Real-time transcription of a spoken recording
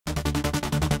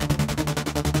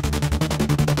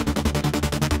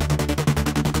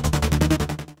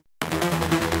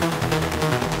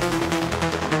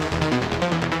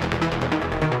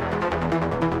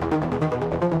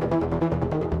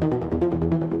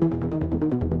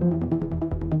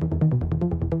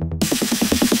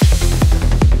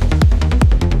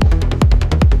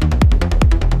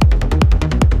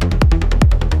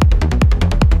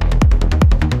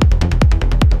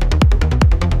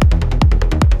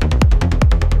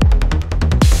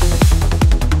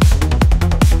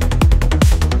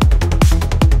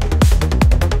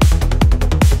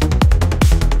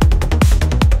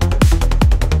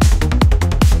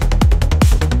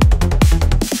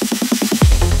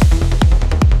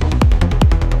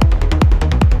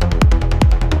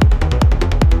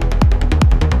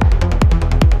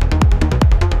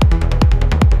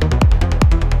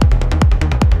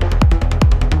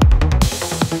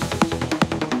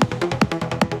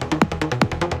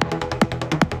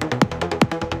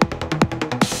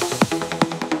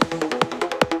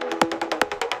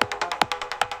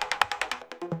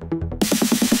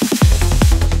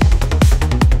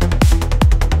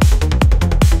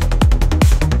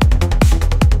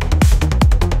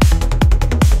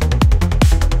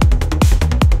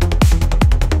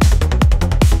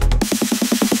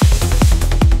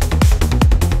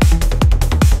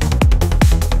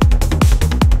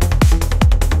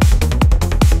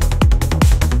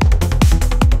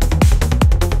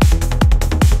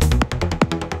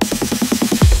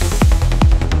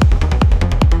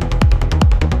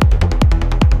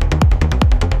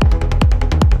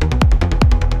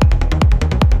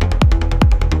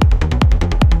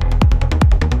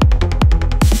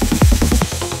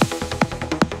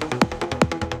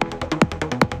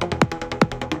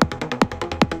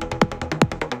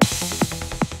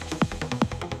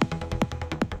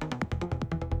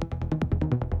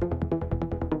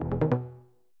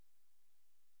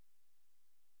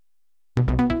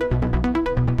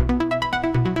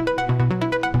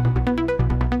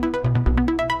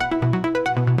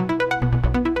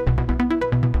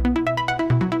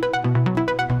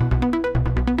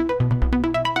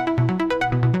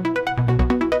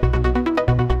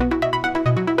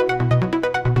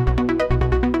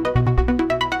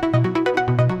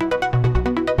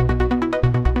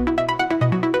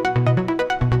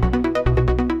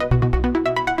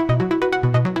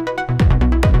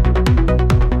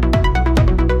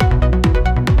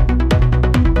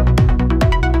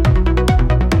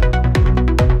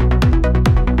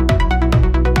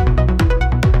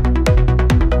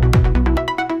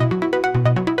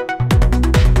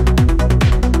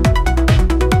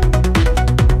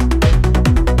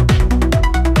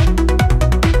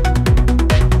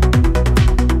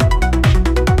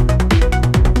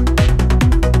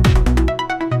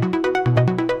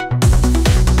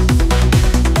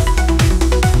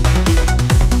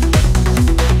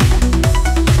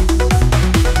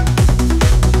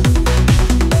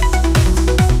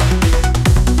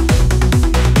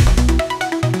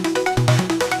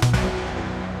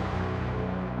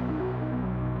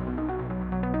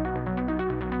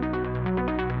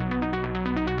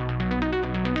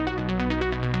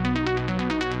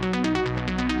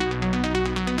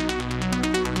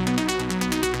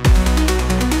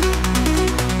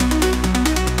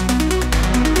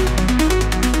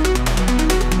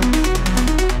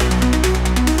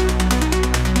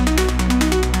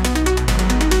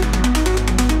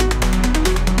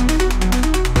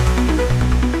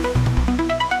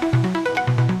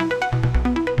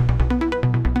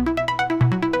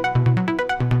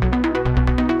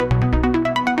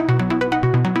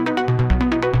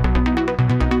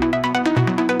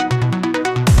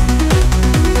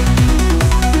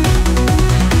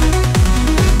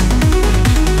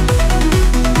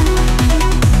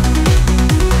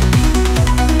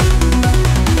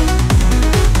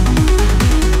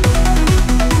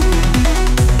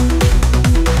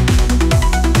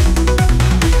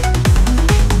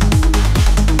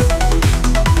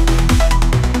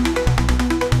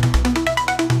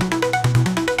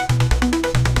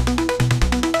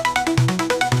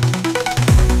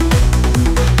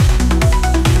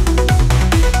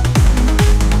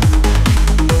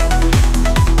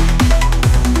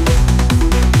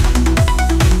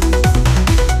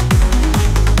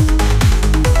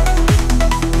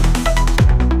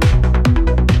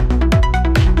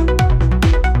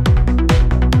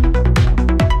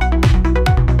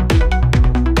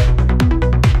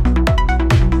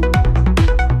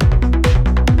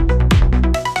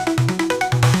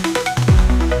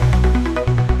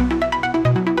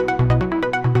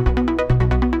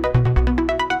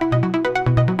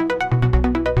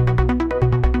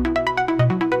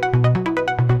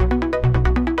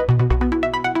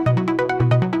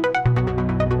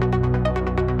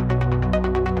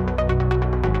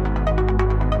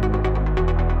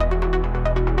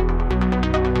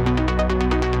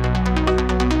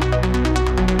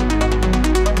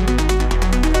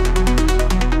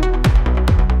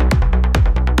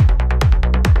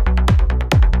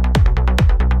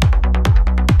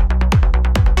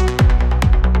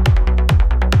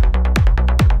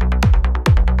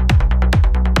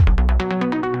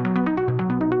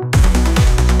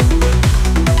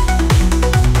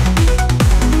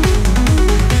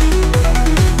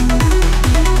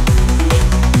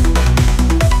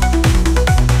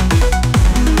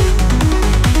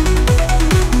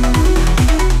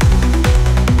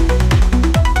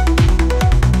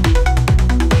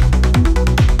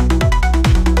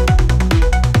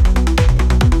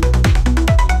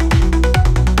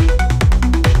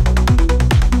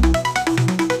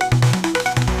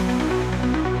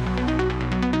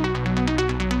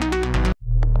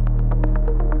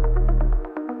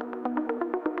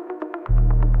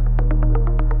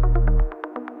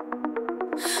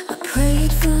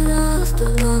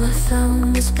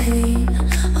found was pain.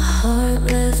 A heart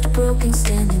left broken,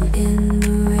 standing in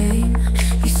the rain.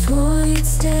 You swore you'd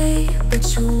stay, but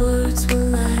your words were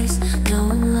lies. Now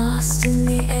I'm lost in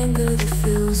the anger that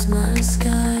fills my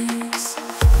skies.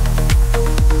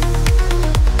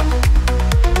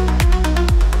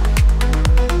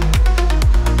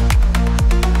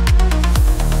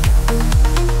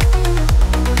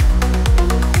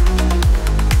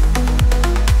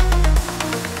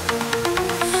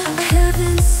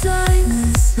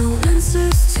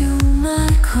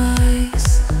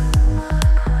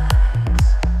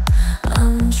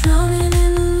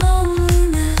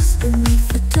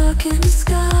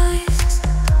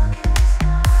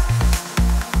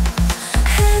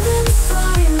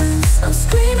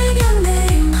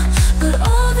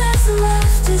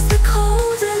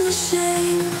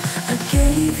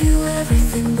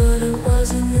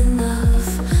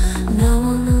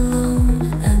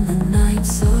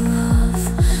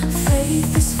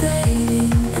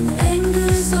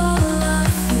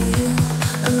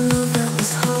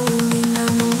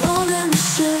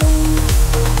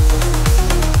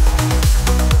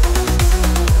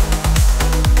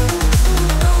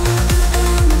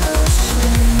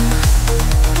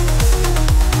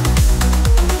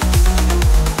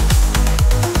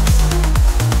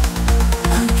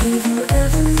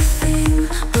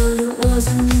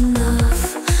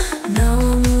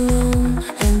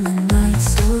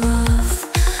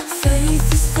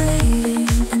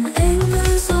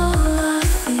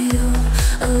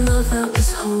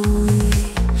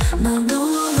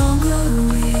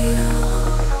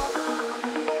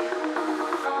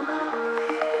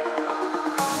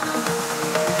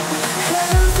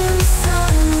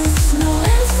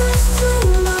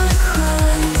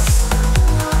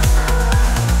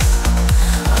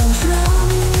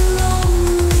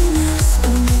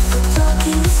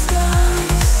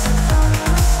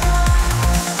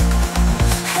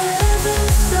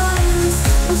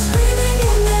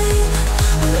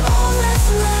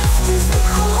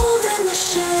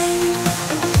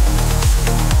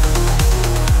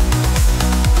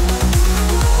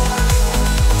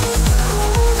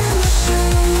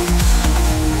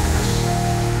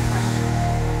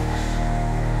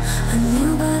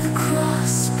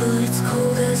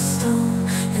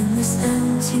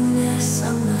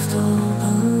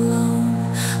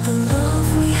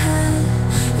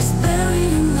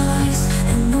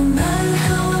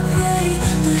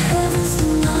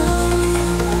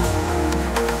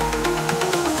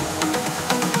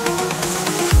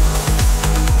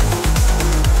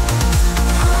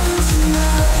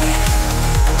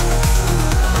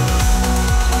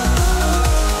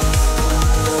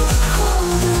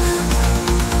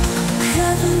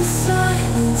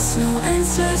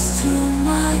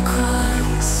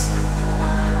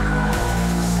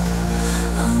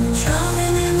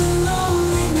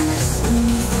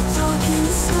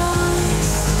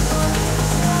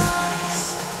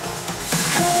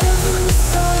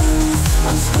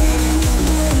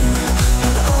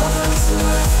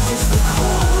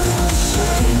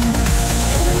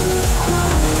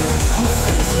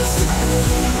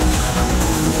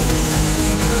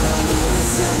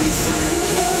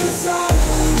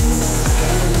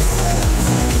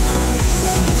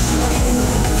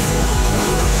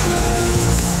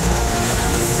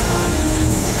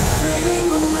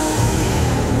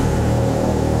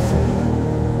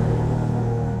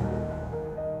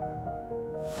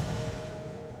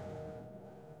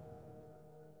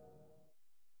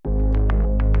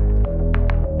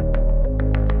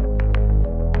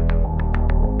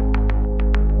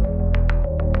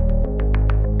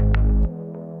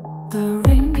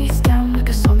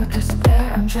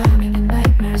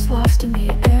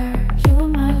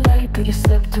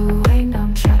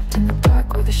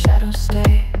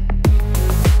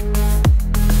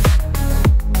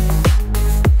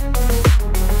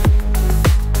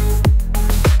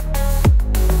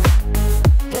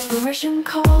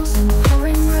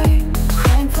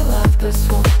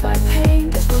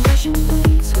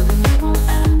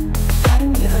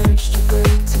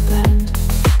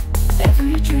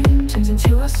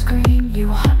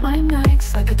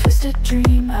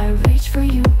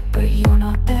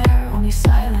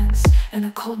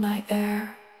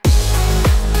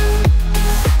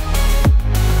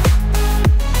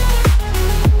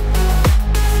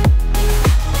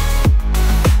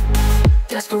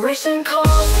 Desperation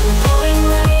calls, pouring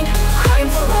rain, crying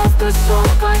for love but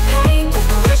swallowed by pain.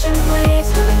 Desperation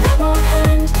bleeds with a numb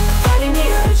hand, fighting the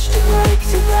urge to break,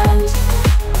 to bend.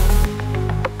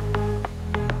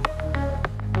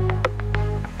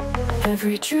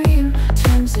 Every dream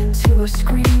turns into a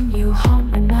scream. You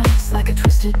haunt my nights It's like a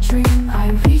twisted dream.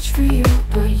 I reach for you,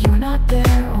 but you're not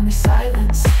there. Only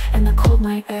silence and the cold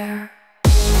night air.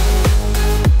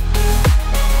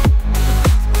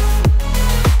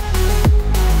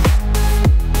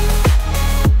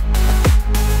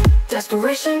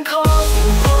 Desperation calls,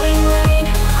 pouring rain,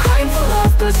 crying for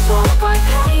love but swallowed by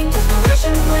pain.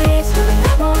 Desperation bleeds with an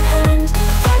ammo hand,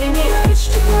 fighting the urge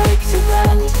to break, to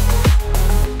bend.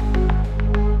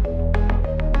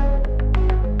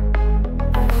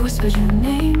 I whispered your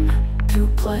name through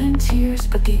blood and tears,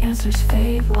 but the answers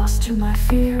fade, lost to my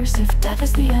fears. If death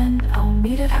is the end, I'll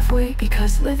meet it halfway,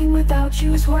 because living without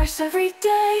you is worse every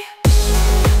day.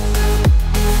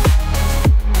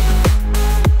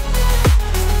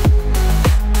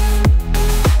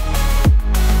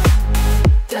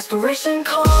 Desperation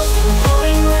calls,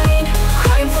 pouring rain,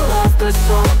 crying for love but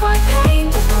swallowed by pain.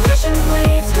 Desperation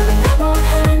bleeds with an ammo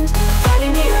hand,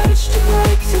 fighting the urge to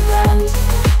break, to bend.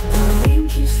 The rain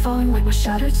keeps falling like my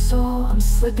shattered soul. I'm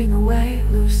slipping away,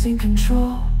 losing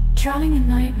control, drowning in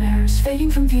nightmares,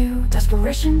 fading from view.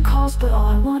 Desperation calls, but all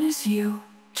I want is you.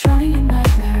 Drowning in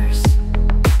nightmares,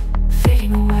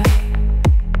 fading away.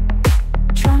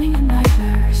 Drowning in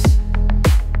nightmares,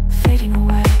 fading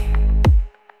away.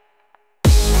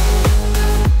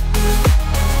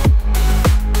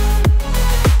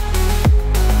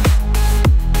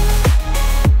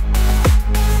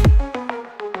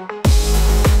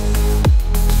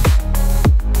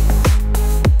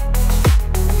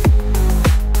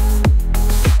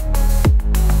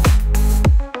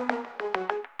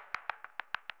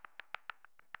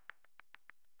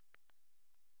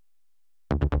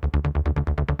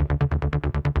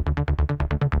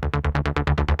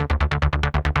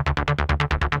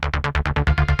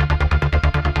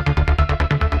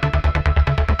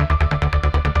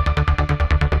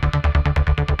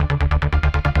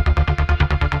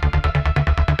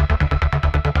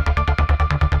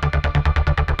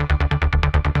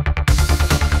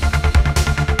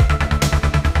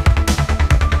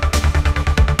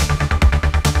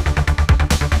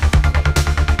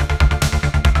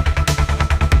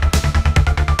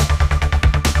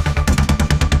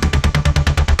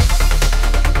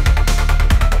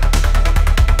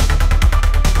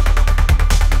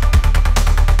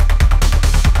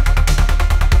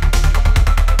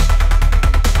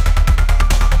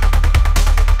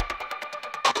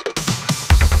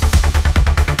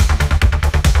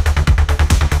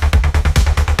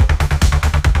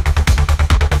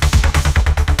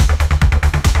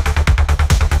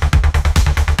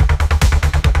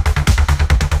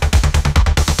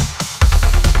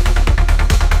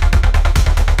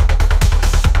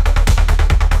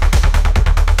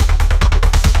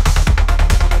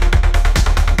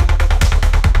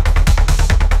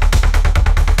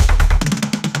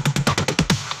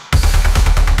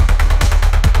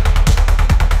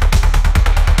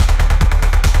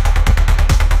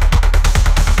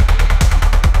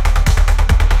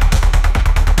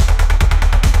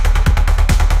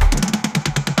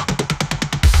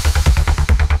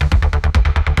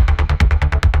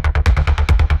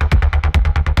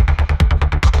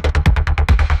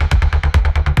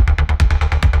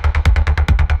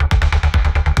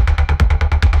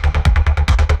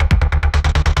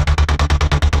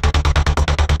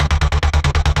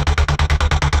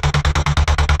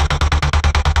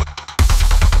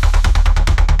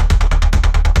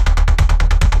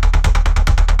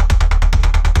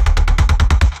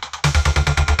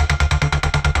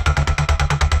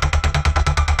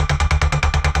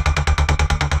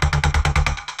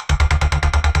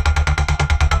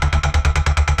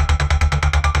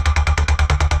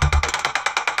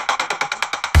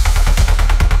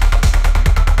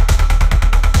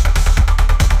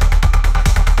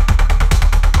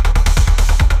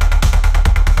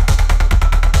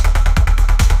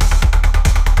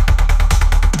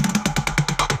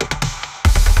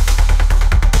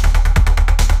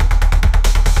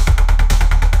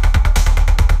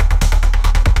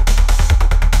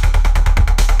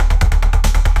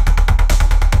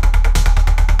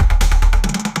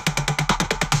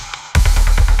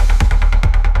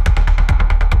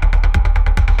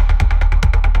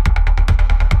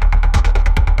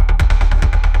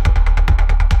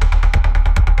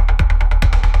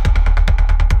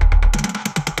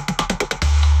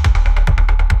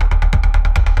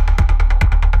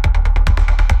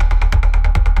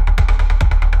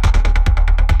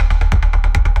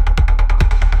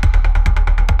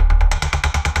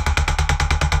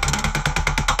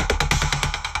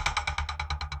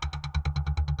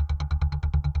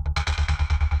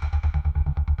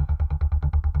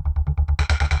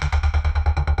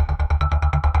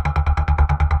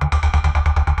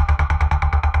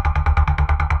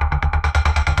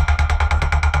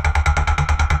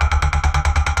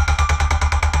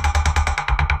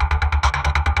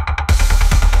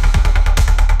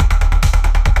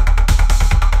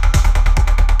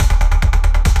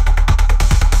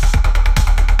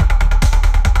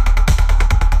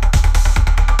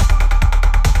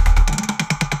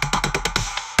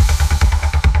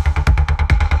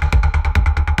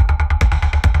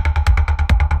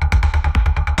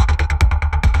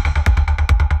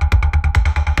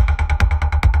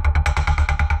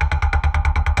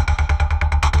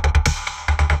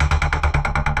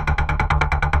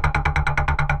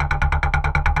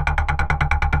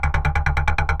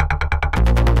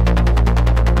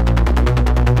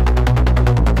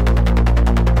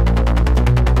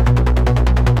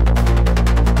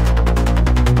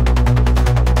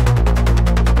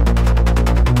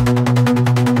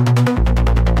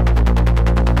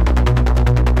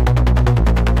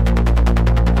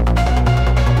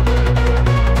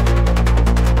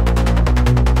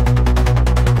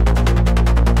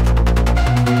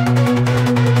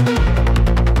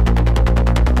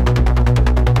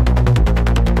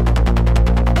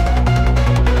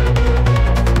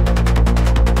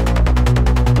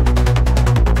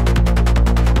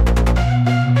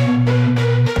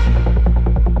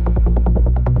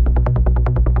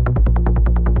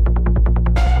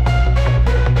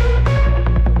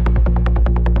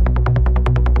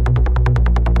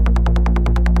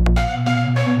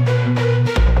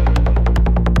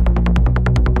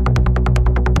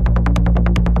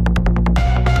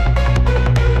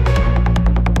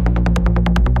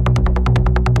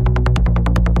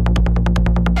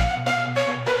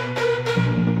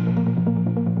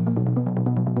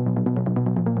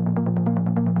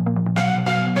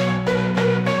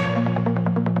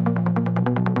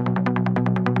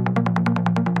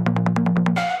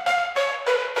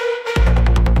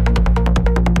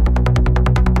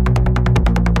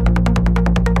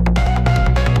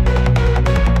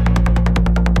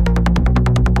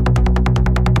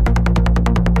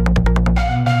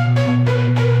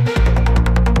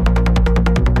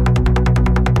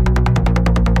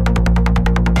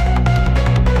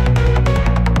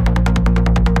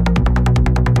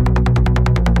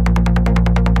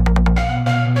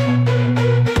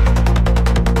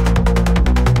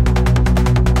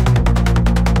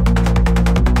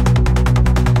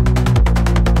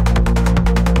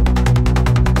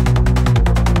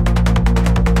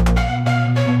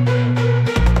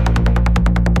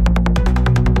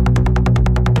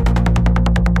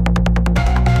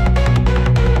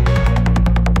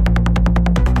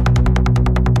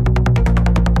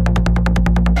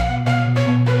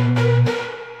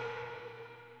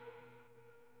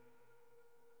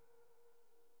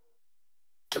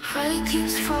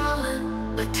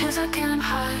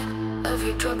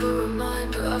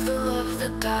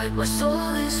 My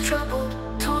soul is troubled,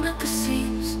 torn at the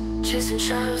seams, chasing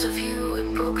shadows of you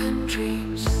in broken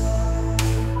dreams.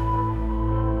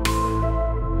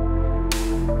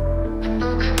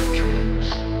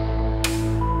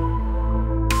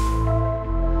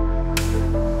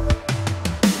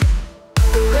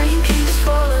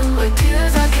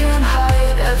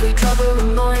 Every drop a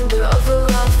reminder of a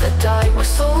love that died. My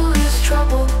soul is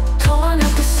troubled, torn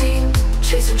at the seams,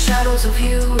 chasing shadows of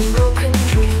you in broken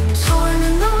dreams. Torn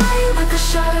in the rain with a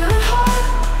shattered heart,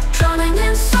 drowning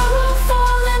in sorrow,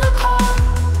 falling apart.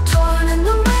 Torn in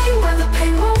the rain where the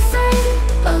pain won't fade.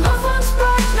 A love once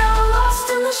bright, now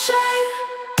lost in the shade.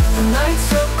 The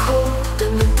nights are cold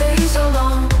and the days are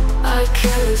long. I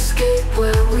can't escape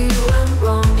where we went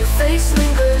wrong. Your face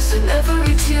lingers in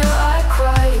every tear I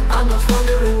cry. I'm not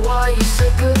wondering why you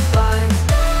said goodbye.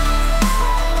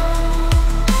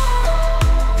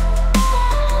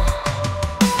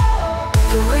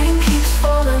 The rain keeps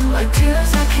falling like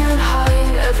tears I can't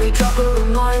hide. Every drop a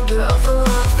reminder of a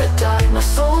love that died. My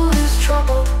soul is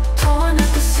troubled, torn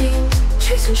at the seams,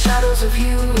 chasing shadows of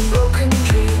you in broken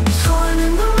dreams. Torn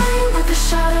in the rain with a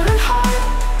shattered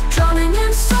heart, drowning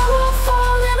in sorrow,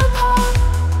 falling apart.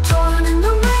 Torn in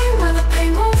the rain where the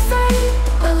pain won't fade.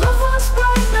 A love once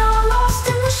bright, now lost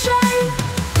in the shade.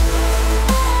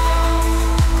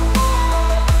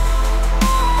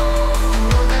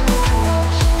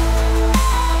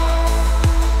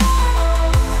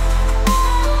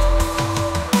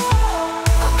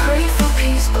 I pray for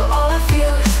peace, but all I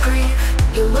feel is grief.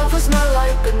 Your love was my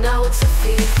light, but now it's a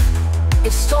thief.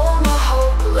 It stole my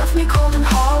hope, left me cold and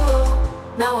hollow.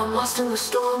 Now I'm lost in the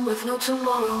storm with no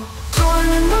tomorrow. Torn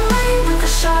in the rain with a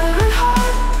shattered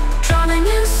heart, drowning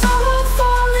in sorrow,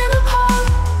 falling apart.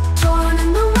 Torn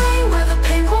in the rain where the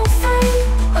pain won't fade.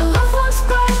 A love once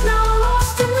bright, now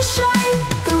lost in the shade.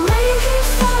 The rain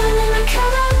keeps falling and I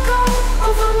cannot go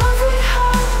over every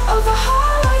heart of a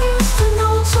heart I used to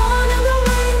know. Torn in the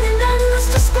rain in endless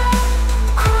despair,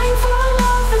 crying for a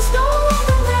love that's no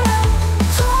longer there.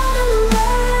 Torn in the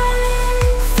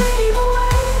rain, fading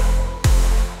away.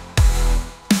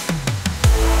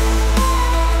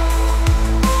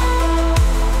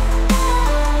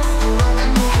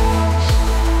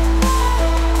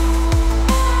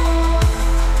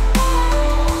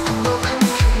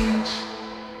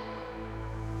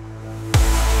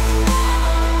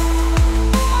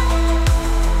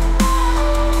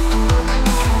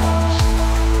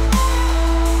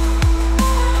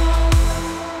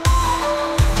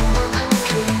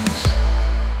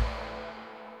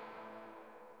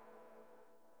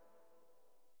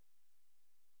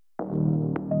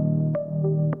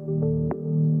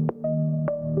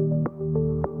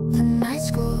 The nights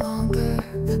grow longer,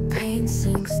 the pain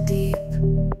sinks deep.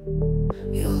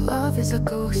 Your love is a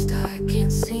ghost I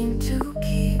can't seem to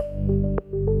keep.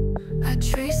 I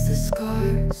trace the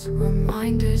scars,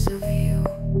 reminders of you,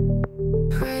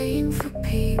 praying for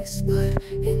peace, but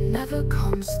it never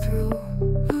comes through.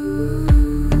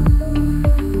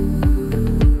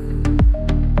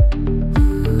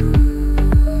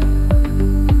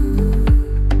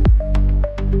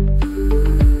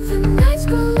 The nights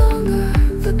grow longer,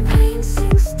 the pain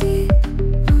sinks deep.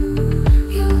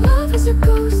 Your love is a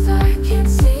ghost I can't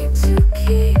seem to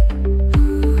keep.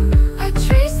 I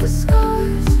trace the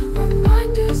scars,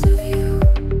 reminders of you,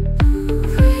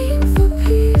 praying for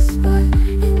peace, but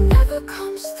it never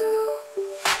comes through.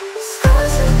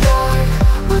 Scars are dark,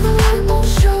 where the light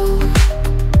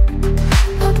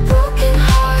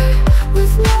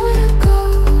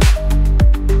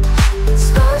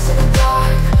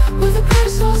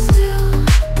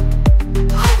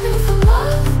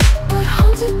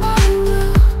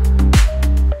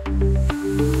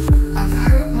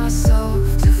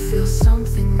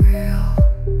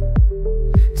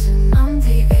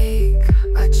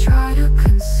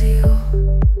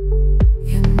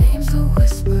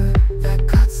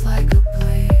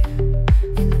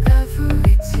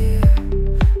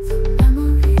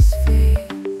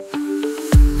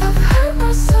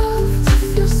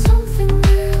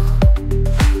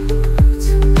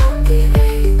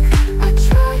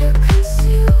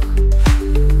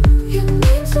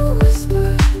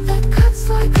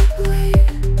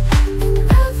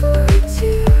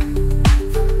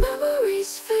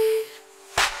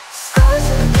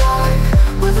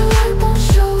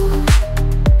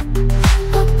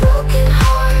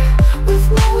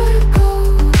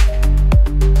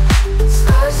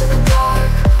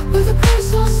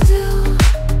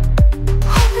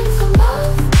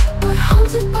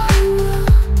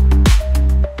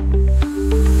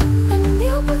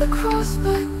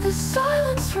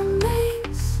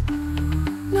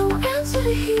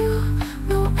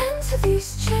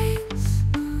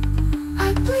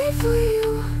bleed for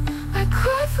you, I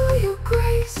cry for your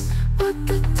grace, but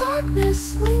the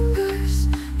darkness lingers,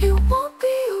 it won't be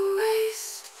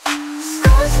erased.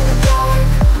 Scars in the dark,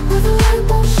 where the light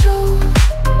won't show,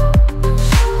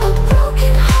 a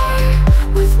broken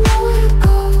heart with nowhere to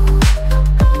go.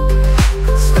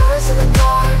 Scars in the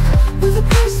dark, where the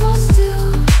prayers fall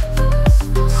still,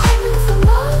 hoping for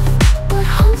love, but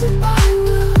haunted by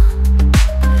will.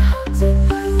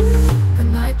 The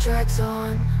night drags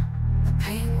on, the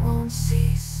pain won't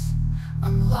cease.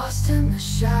 I'm lost in the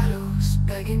shadows,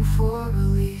 begging for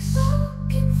release.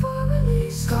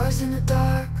 Scars in the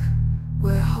dark,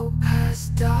 where hope has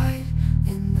died.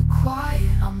 In the quiet,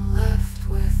 I'm left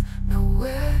with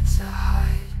nowhere to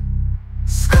hide.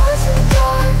 Scars in the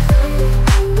dark, fade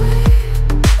away.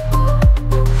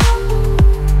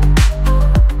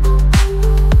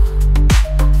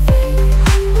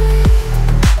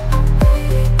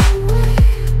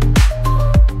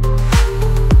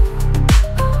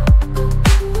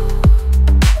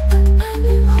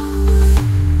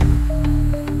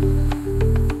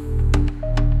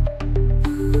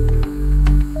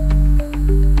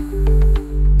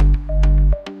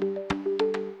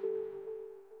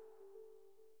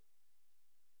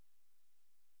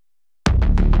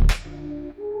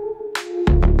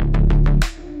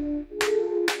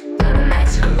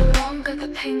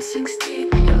 Pain sinks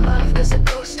deep. Your love is a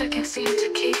ghost I can't seem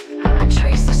to keep. I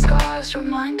trace the scars,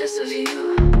 remind us of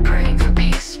you. Praying for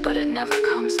peace, but it never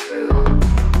comes through.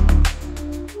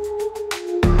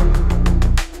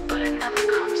 But it never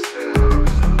comes through.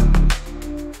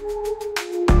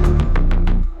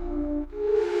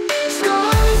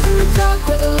 Scars in the dark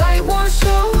where the light won't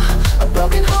show, a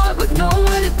broken heart with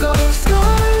nowhere to go.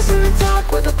 Scars in the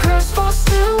dark where the prayers fall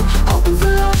still, hoping for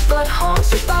love but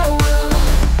haunted by will.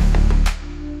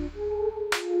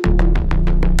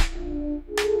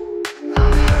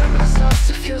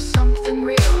 Feel something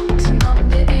real, to numb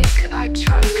the ache I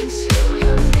try to conceal.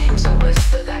 Your name's a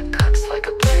whisper that cuts like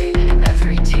a blade, and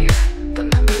every tear, the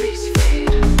memories fade.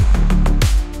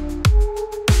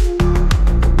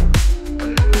 The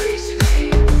memories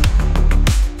fade.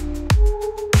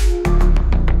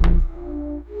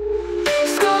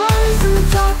 Scars in the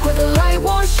dark where the light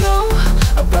won't show,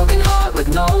 a broken heart with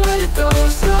nowhere to go.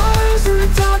 Scars in the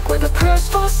dark where the prayers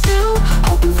fall still,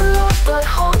 hoping for love but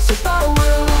haunted by will.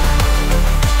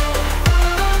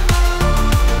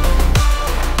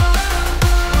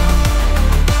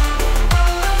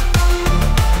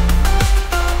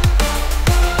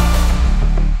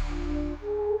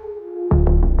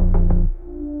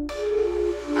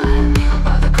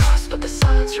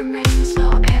 Remains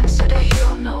no answer to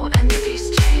heal, no end to these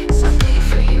chains. I bleed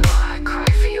for you, I cry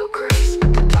for your grace,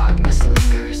 but the darkness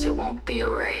lingers, it won't be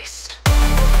erased.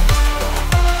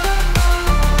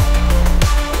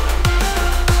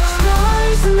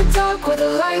 Scars in the dark where the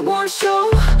light won't show,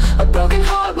 a broken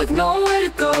heart with nowhere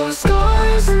to go.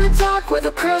 Scars in the dark where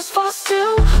the prayers fall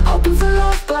still, hoping for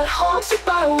love but haunted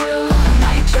by will. The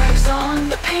night drags on,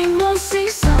 the pain won't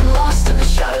cease. I'm lost in the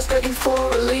shadows, begging for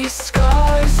release.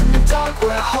 Scars in the dark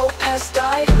where hope has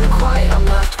died. In the quiet, I'm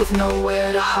left with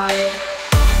nowhere to hide.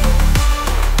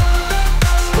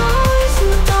 Scars in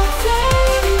the dark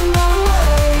fading away.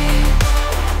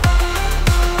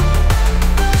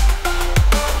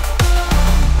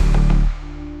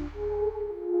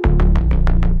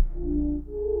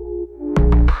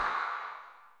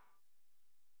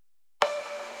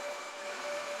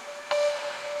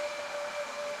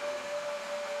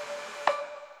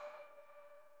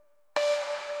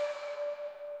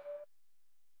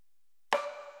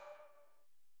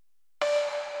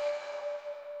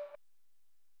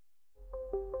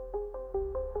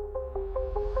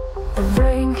 The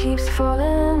rain keeps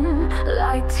falling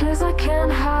like tears I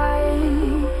can't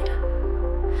hide.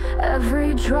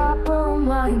 Every drop a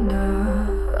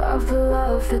reminder of the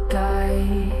love that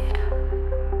died.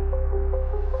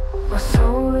 My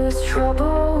soul is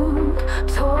troubled,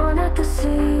 torn at the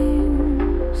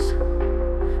seams,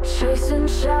 chasing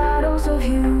shadows of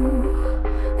you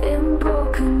in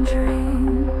broken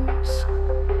dreams.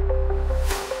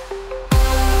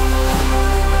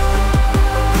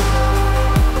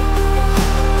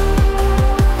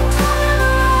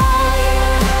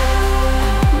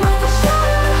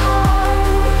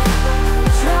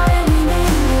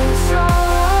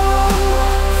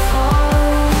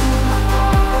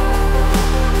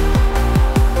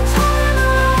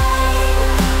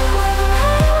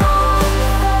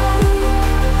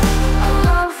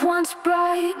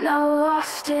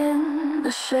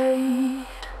 Shade.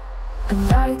 The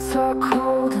nights are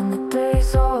cold and the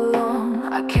days are long.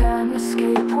 I can't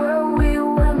escape where we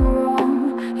went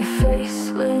wrong. Your face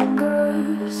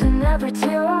lingers in every every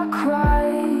tear I cry,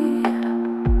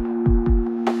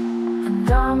 and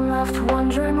I'm left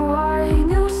wondering why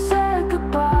you said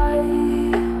goodbye.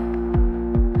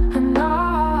 And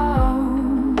now,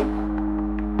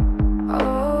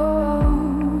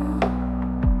 oh,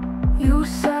 you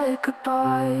said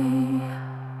goodbye.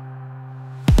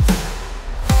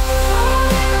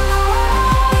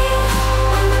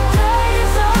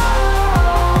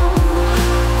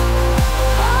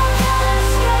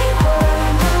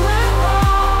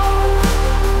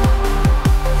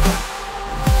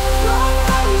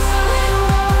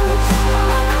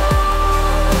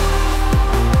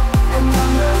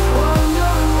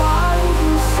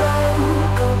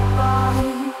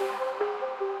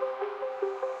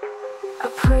 I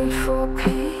prayed for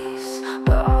peace,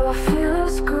 but all I feel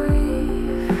is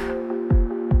grief.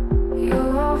 Your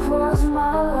love was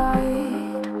my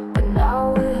light, but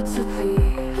now it's a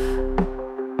thief.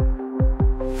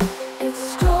 It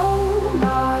stole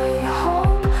my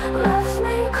hope, left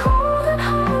me cold and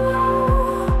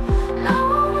hollow. Now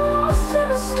I'm lost in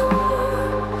a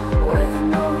storm with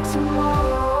no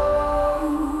tomorrow.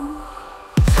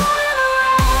 Time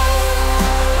around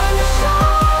on the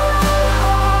shallow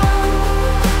heart,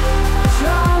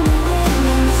 drowning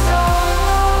in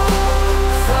sorrow,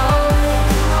 falling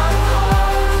apart.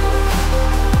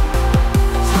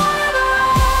 Time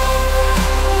around,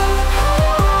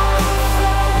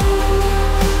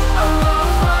 a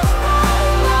love lost by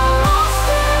lost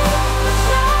in the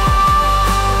shadow.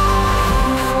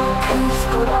 For peace,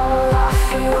 but all I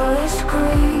feel is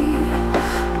grief.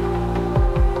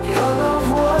 Your love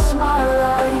was my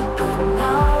light, but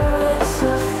now it's a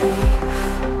thief.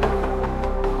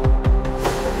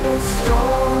 It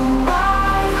stole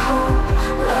my hope,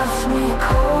 left me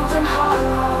cold and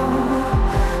hollow.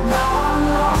 Now I'm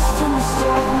lost in the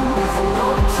storm with no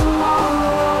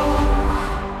tomorrow.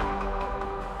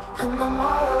 And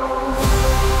tomorrow,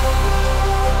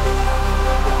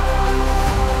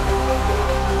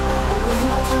 with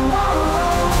no tomorrow.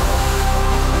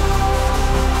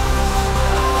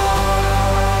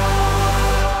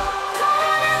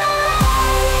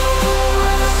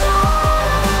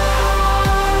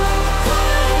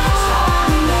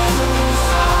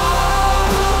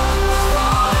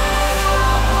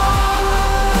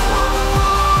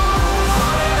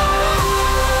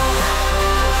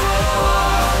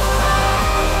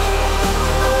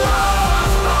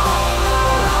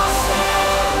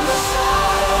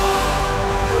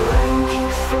 The rain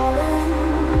keeps falling,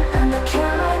 and I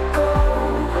can't let go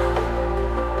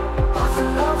of the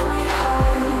love we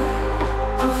had,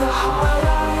 of the heart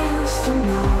I used to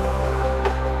know.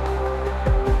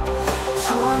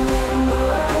 So I'm in the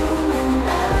rain and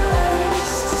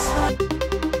endless despair.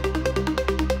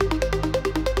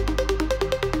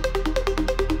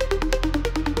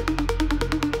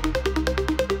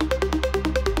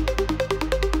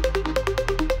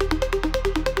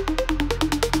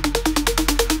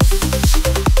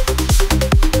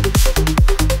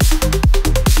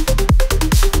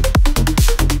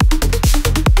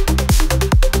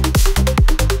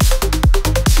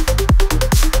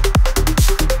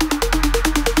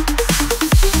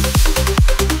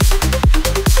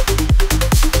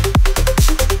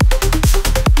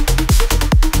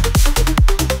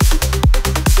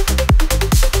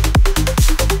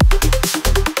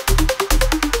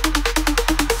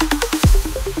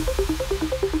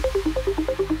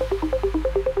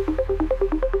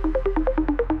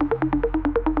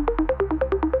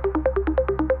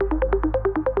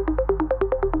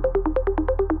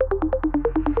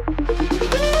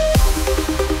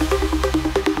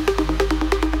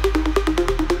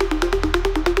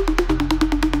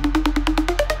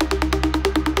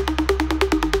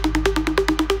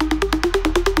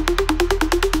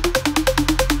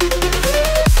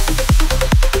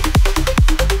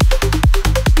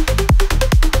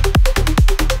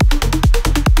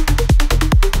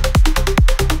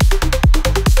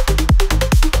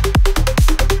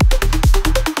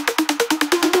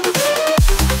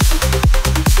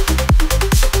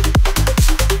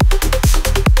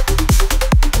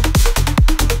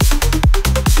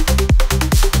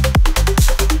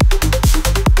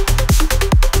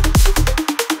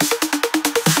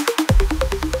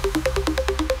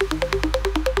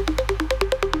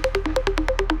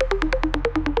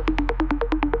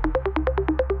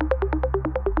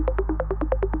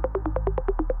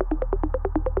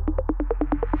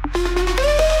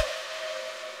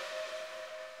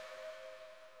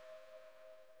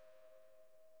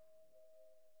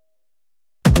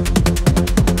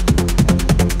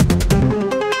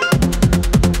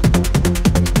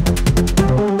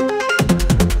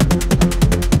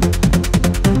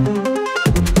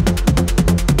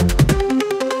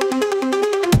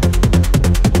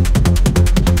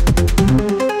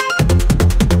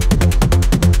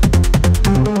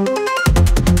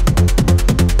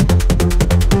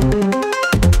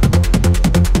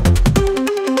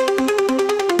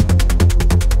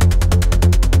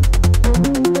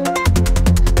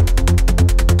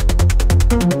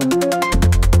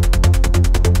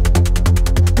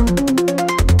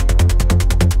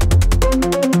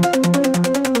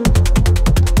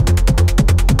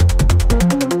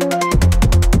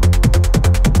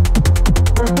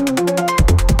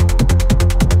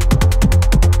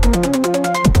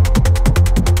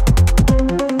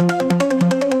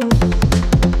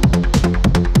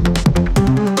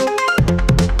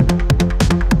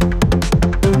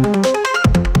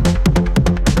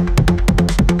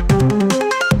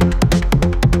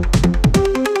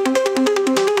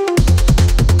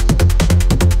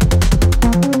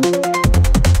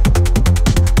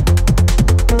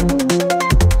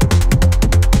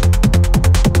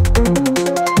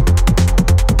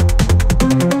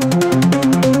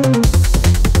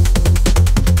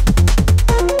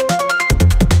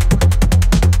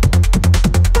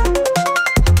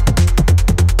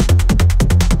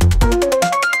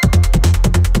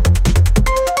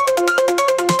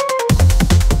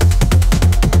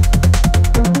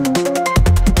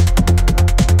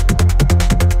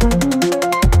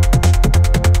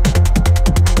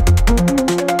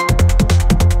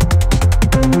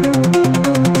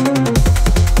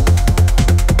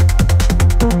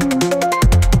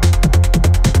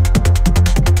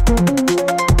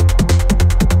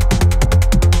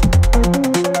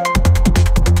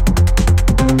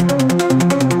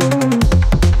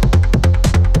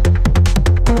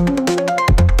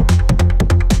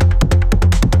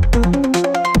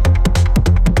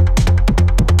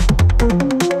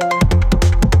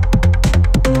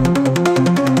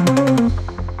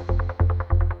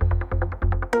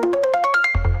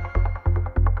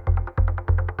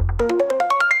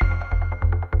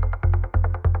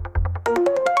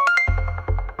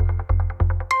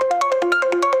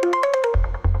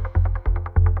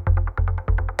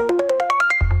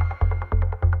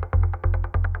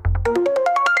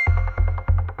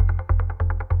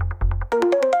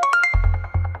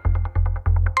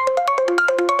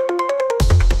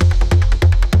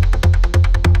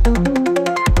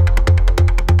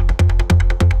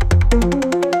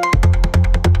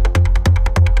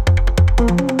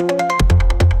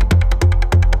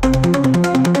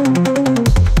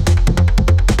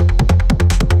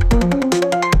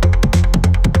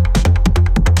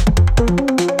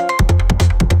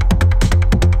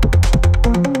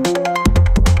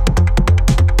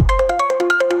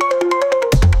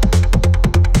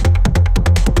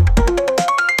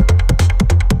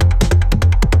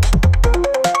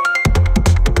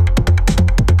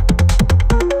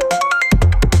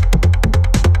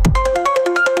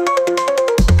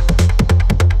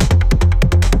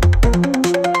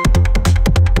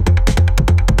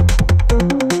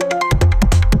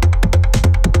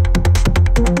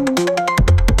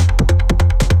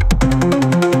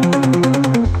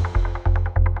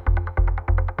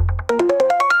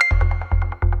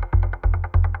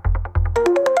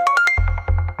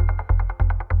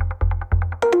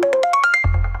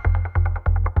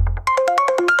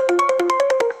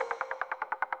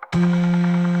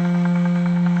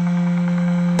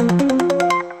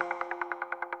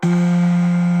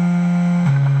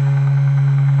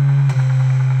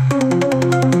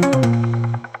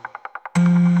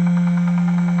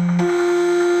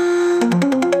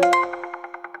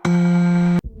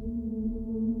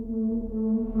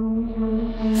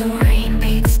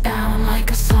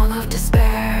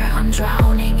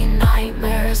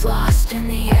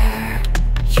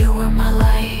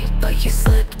 You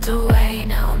slipped away,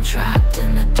 now I'm trapped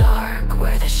in the dark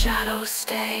where the shadows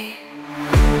stay.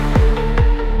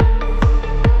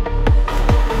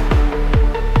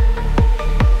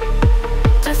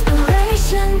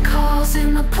 Desperation calls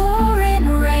in the pouring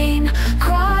rain,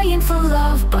 crying for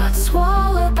love but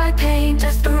swallowed by pain.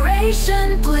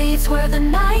 Desperation bleeds where the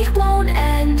night won't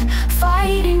end,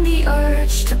 fighting the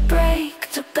urge to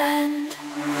break, to bend.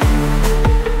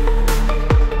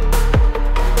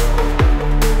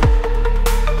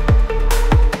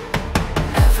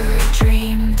 Every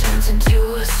dream turns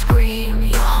into a scream.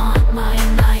 You haunt my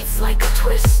nights like a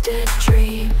twisted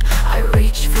dream. I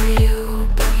reach for you,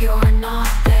 but you're not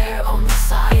there. Only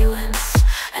silence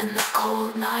and the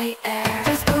cold night air.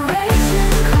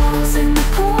 Desperation calls in the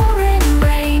pouring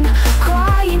rain,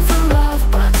 crying for love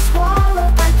but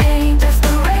swallowed by pain.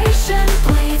 Desperation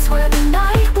bleeds where the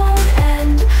night won't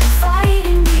end,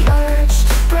 fighting the urge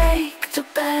to break, to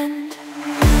bend.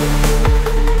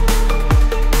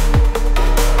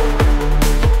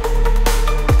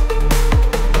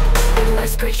 I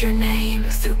whispered your name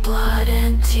through blood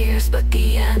and tears, but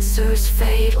the answers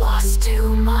fade, lost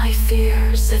to my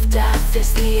fears. If death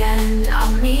is the end,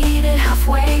 I'll meet it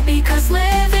halfway, because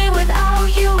living without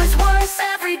you is worse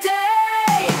every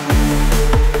day.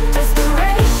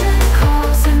 Desperation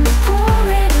calls in the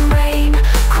pouring rain,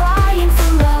 crying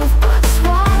for love but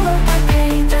swallowed by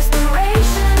pain.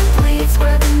 Desperation bleeds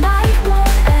where the night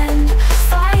won't end,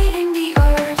 fighting the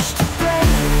urge to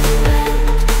break, to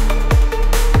bend.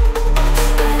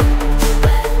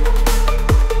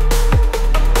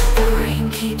 The rain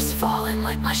keeps falling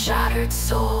like my shattered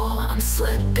soul. I'm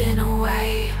slipping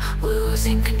away,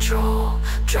 losing control,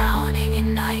 drowning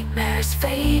in nightmares,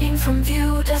 fading from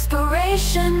view.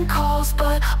 Desperation calls,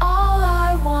 but all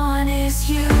I want is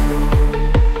you.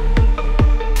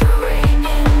 The rain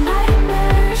in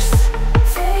nightmares,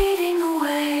 fading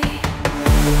away.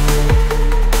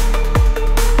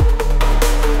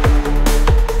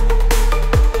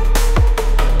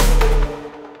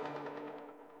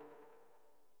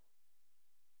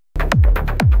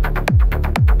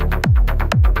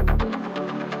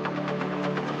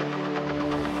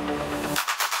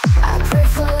 I prayed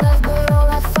for love, but all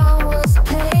I found was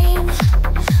pain.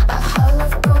 A hull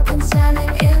of broken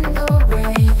standing in the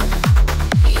rain.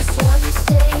 You swore you'd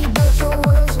stay, but your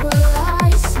words were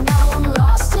lies. Now I'm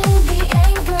lost in the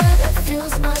anger that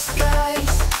fills my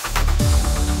skies.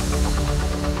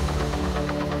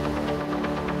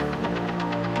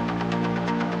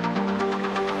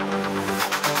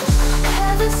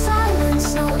 Heaven's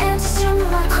silence, no answer to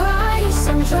my cries.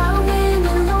 I'm drowning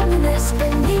in loneliness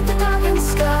beneath the darkened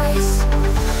skies.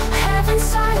 Heaven's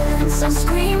silence, I'm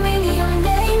screaming your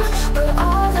name, but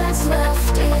all that's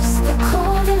left is the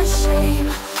cold and the shame.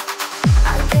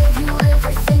 I gave you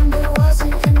everything, but it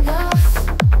wasn't enough.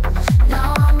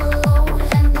 Now I'm alone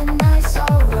and the nights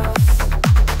are rough.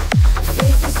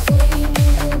 Faith is fading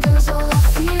and lose all I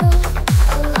feel.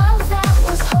 A love that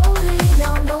was holy,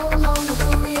 now no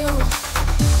longer real.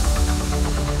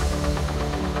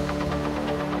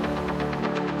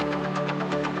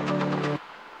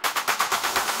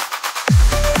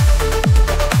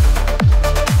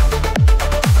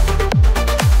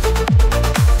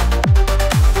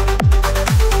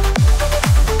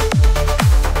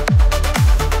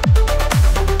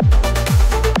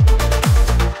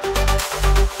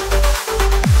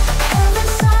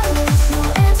 Heaven's silence, no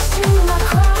answer to my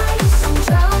cries. I'm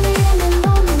drowning in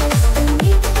loneliness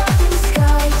beneath the darkened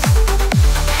skies.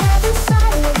 Heaven's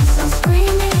silence, I'm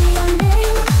screaming your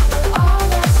name, but all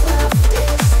that's left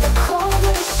is the cold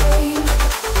and the shame.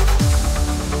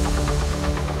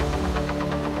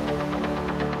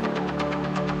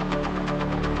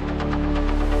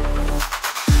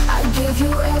 I gave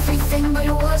you everything, but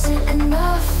it wasn't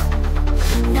enough.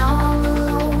 Now I'm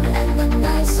alone and the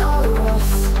nights are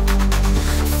rough.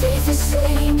 Faith is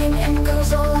fading and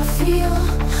anger's all I feel.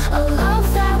 A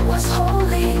love that was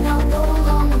holy, now no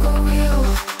longer real.